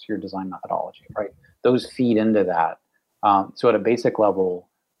process, your design methodology, right? Those feed into that. So at a basic level,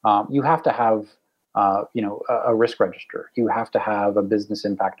 you have to have a risk register. You have to have a business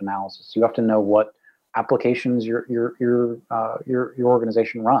impact analysis. You have to know what applications your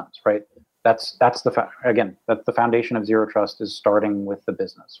organization runs, right? That's the foundation of zero trust, is starting with the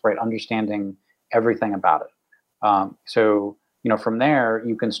business, right? Understanding everything about it. So from there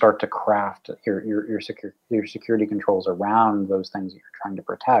you can start to craft your security controls around those things that you're trying to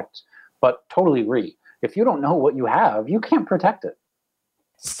protect. But totally agree. If you don't know what you have, you can't protect it.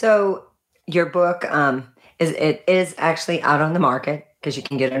 So your book is actually out on the market because you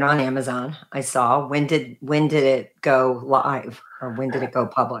can get it on Amazon. I saw. When did it go live, or when did it go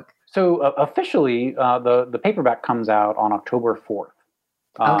public? So officially, the paperback comes out on October 4th.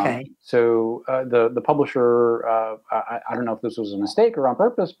 Okay. So the publisher, I don't know if this was a mistake or on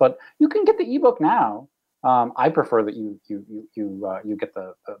purpose, but you can get the ebook now. I prefer that you get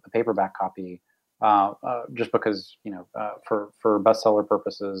the paperback copy, just because for bestseller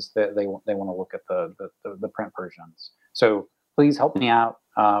purposes they want to look at the print versions. So please help me out.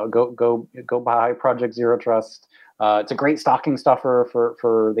 Go buy Project Zero Trust. It's a great stocking stuffer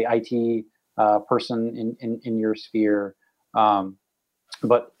for the IT person in your sphere.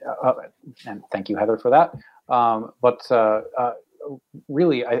 But and thank you, Heather, for that.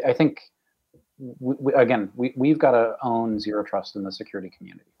 Really, I think we've got to own zero trust in the security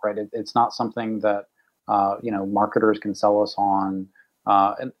community, right? It's not something that marketers can sell us on,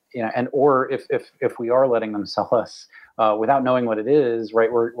 or if we are letting them sell us without knowing what it is,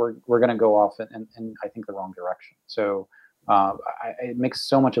 right? We're going to go off in I think the wrong direction. So it makes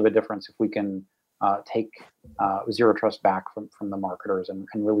so much of a difference if we can take zero trust back from the marketers and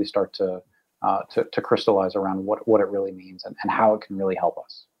really start to crystallize around what it really means and how it can really help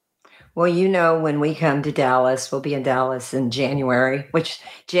us. Well, when we come to Dallas, we'll be in Dallas in January, which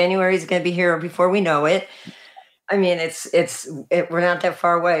January is going to be here before we know it. I mean, we're not that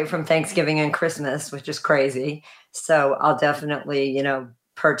far away from Thanksgiving and Christmas, which is crazy. So I'll definitely,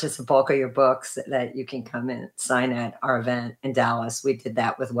 purchase a bulk of your books that you can come and sign at our event in Dallas. We did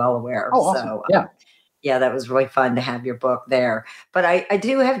that with WellAware. Oh, awesome. So yeah, that was really fun to have your book there. But I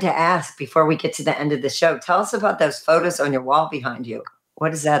do have to ask before we get to the end of the show, tell us about those photos on your wall behind you.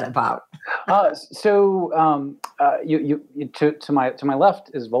 What is that about? To my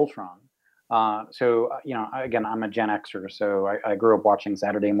left is Voltron. Again, I'm a Gen Xer, so I grew up watching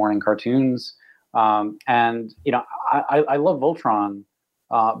Saturday morning cartoons. And I love Voltron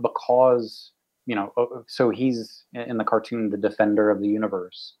because so he's in the cartoon the defender of the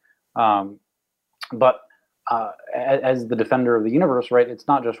universe. But as the defender of the universe, right? It's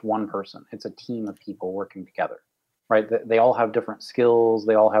not just one person; it's a team of people working together, right? They all have different skills,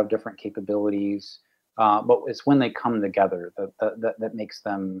 they all have different capabilities, but it's when they come together that makes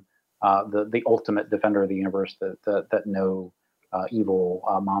them the ultimate defender of the universe that no evil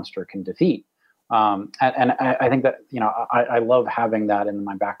monster can defeat. And I think that I love having that in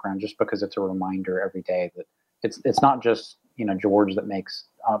my background just because it's a reminder every day that it's not just George that makes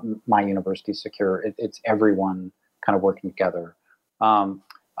my university secure. It's everyone kind of working together.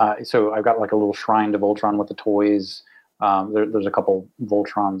 So I've got like a little shrine to Voltron with the toys. There's a couple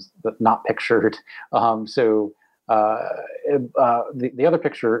Voltrons that not pictured. The other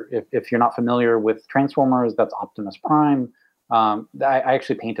picture, if you're not familiar with Transformers, that's Optimus Prime. I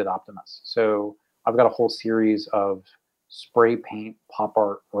actually painted Optimus. So I've got a whole series of spray paint pop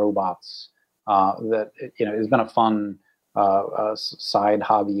art robots that has been a fun side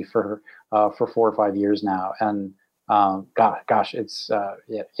hobby for 4 or 5 years now. And gosh, it's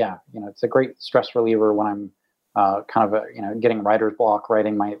it's a great stress reliever when I'm kind of getting writer's block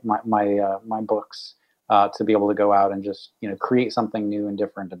writing my books, to be able to go out and just create something new and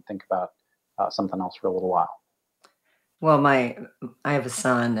different and think about something else for a little while. Well, I have a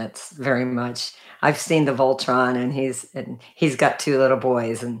son that's very much. I've seen the Voltron, and he's got 2 little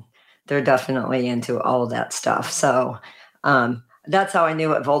boys, and they're definitely into all of that stuff. So that's how I knew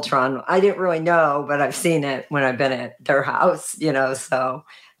what Voltron. I didn't really know, but I've seen it when I've been at their house. So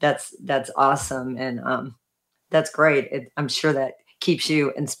that's awesome, and that's great. I'm sure that keeps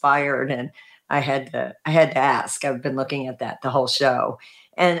you inspired, and I had to ask. I've been looking at that the whole show.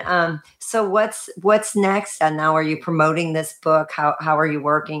 And so what's next? And now, are you promoting this book? How are you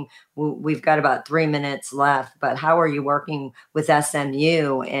working? We've got about 3 minutes left, but how are you working with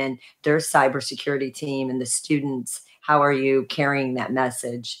SMU and their cybersecurity team and the students? How are you carrying that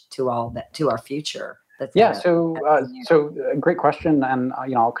message to our future? So great question, and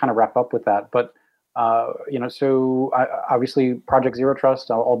I'll kind of wrap up with that. But obviously Project Zero Trust.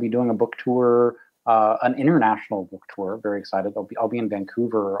 I'll be doing a book tour. An international book tour. Very excited. I'll be in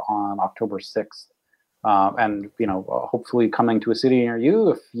Vancouver on October 6th, and hopefully coming to a city near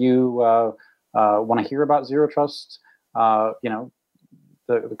you. If you want to hear about Zero Trust, the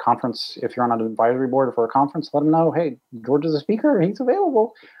conference. If you're on an advisory board for a conference, let them know. Hey, George is a speaker. He's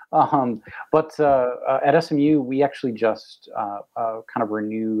available. But at SMU, we actually just kind of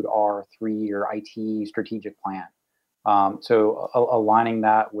renewed our 3-year IT strategic plan. So aligning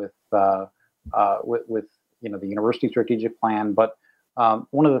that with the university strategic plan. But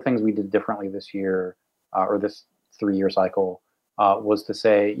one of the things we did differently this year, or this 3-year cycle, was to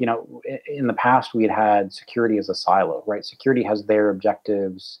say, in the past we had security as a silo, right? Security has their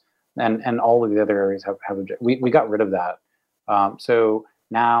objectives, and all of the other areas have we got rid of that. So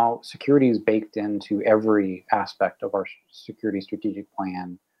now security is baked into every aspect of our security strategic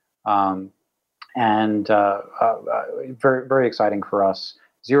plan, and very, very exciting for us.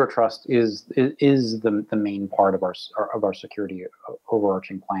 Zero Trust is the main part of our security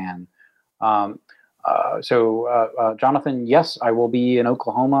overarching plan. Jonathan, yes, I will be in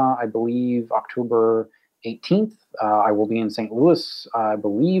Oklahoma, I believe October 18th. I will be in St. Louis, I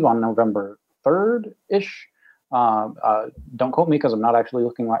believe, on November 3rd-ish. Don't quote me because I'm not actually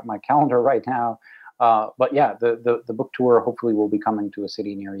looking at my calendar right now. But yeah, the book tour hopefully will be coming to a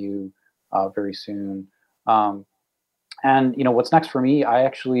city near you very soon. And what's next for me? I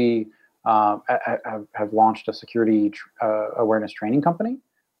actually have launched a security awareness training company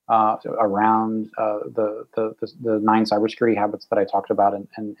around the 9 cybersecurity habits that I talked about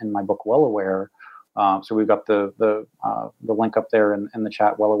in my book, Well Aware. So we've got the link up there in the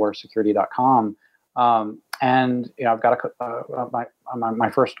chat, wellawaresecurity.com. And I've got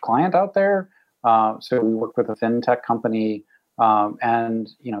my first client out there. So we work with a fintech company, and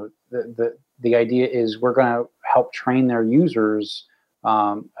the idea is we're going to help train their users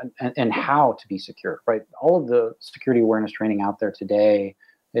and how to be secure, right? All of the security awareness training out there today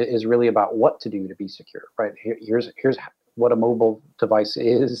is really about what to do to be secure, right? Here's what a mobile device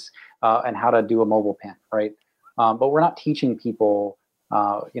is, and how to do a mobile PIN, right? But we're not teaching people,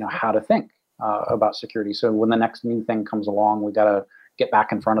 how to think about security. So when the next new thing comes along, we got to get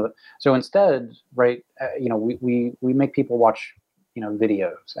back in front of it. So instead, right, we make people watch,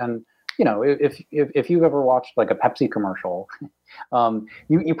 videos. And if you've ever watched like a Pepsi commercial,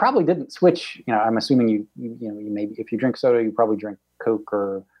 you probably didn't switch. I'm assuming you maybe if you drink soda, you probably drink Coke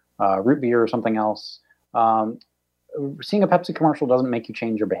or root beer or something else, seeing a Pepsi commercial doesn't make you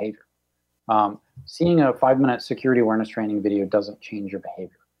change your behavior. Seeing a 5-minute security awareness training video doesn't change your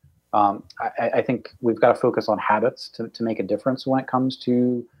behavior. I think we've got to focus on habits to make a difference when it comes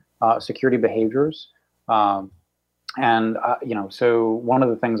to security behaviors. So one of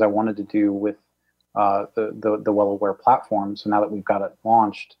the things I wanted to do with the Well-Aware platform, so now that we've got it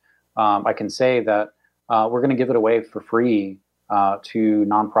launched, I can say that we're going to give it away for free to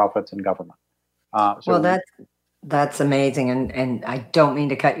nonprofits and government. That's amazing. And I don't mean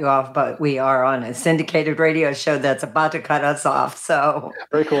to cut you off, but we are on a syndicated radio show that's about to cut us off. So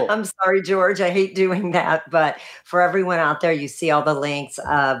very cool. I'm sorry, George. I hate doing that. But for everyone out there, you see all the links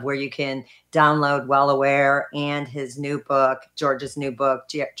of where you can download Well-Aware and his new book, George's new book,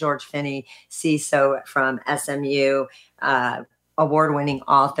 George Finney, CISO from SMU, award-winning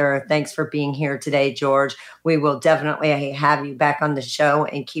author. Thanks for being here today, George. We will definitely have you back on the show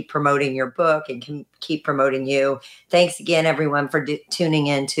and keep promoting your book and keep promoting you. Thanks again, everyone, for tuning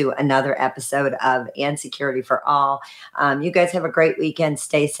in to another episode of And Security for All. You guys have a great weekend.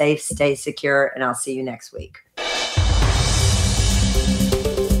 Stay safe, stay secure, and I'll see you next week.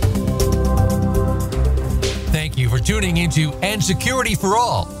 Thank you for tuning into And Security for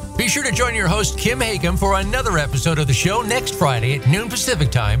All. Be sure to join your host, Kim Hakim, for another episode of the show next Friday at noon Pacific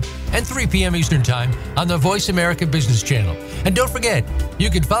Time and 3 p.m. Eastern Time on the Voice America Business Channel. And don't forget,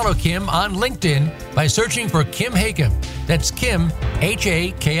 you can follow Kim on LinkedIn by searching for Kim Hakim. That's Kim,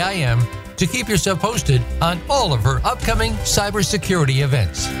 Hakim, to keep yourself posted on all of her upcoming cybersecurity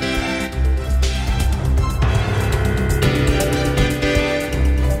events.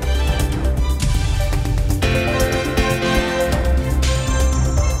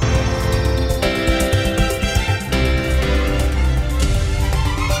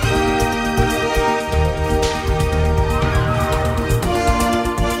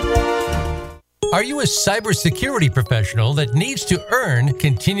 Are you a cybersecurity professional that needs to earn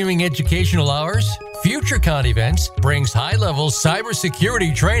continuing educational hours? FutureCon Events brings high-level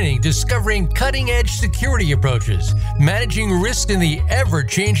cybersecurity training discovering cutting-edge security approaches, managing risk in the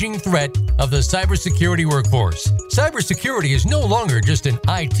ever-changing threat of the cybersecurity workforce. Cybersecurity is no longer just an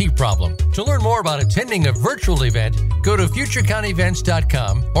IT problem. To learn more about attending a virtual event, go to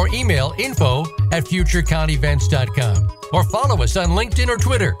futureconevents.com or email info@futureconevents.com. Or follow us on LinkedIn or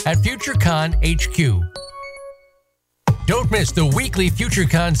Twitter at FutureCon HQ. Don't miss the weekly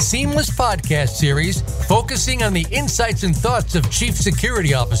FutureCon Seamless podcast series focusing on the insights and thoughts of chief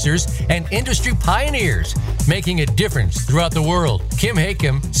security officers and industry pioneers making a difference throughout the world. Kim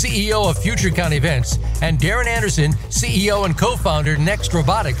Hakim, CEO of FutureCon Events, and Darren Anderson, CEO and co-founder Next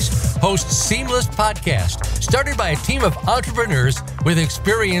Robotics, host Seamless Podcast, started by a team of entrepreneurs with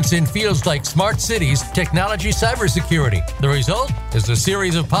experience in fields like smart cities, technology, cybersecurity. The result is a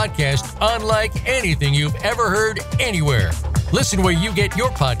series of podcasts unlike anything you've ever heard anywhere. Listen where you get your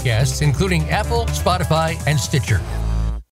podcasts, including Apple, Spotify, and Stitcher.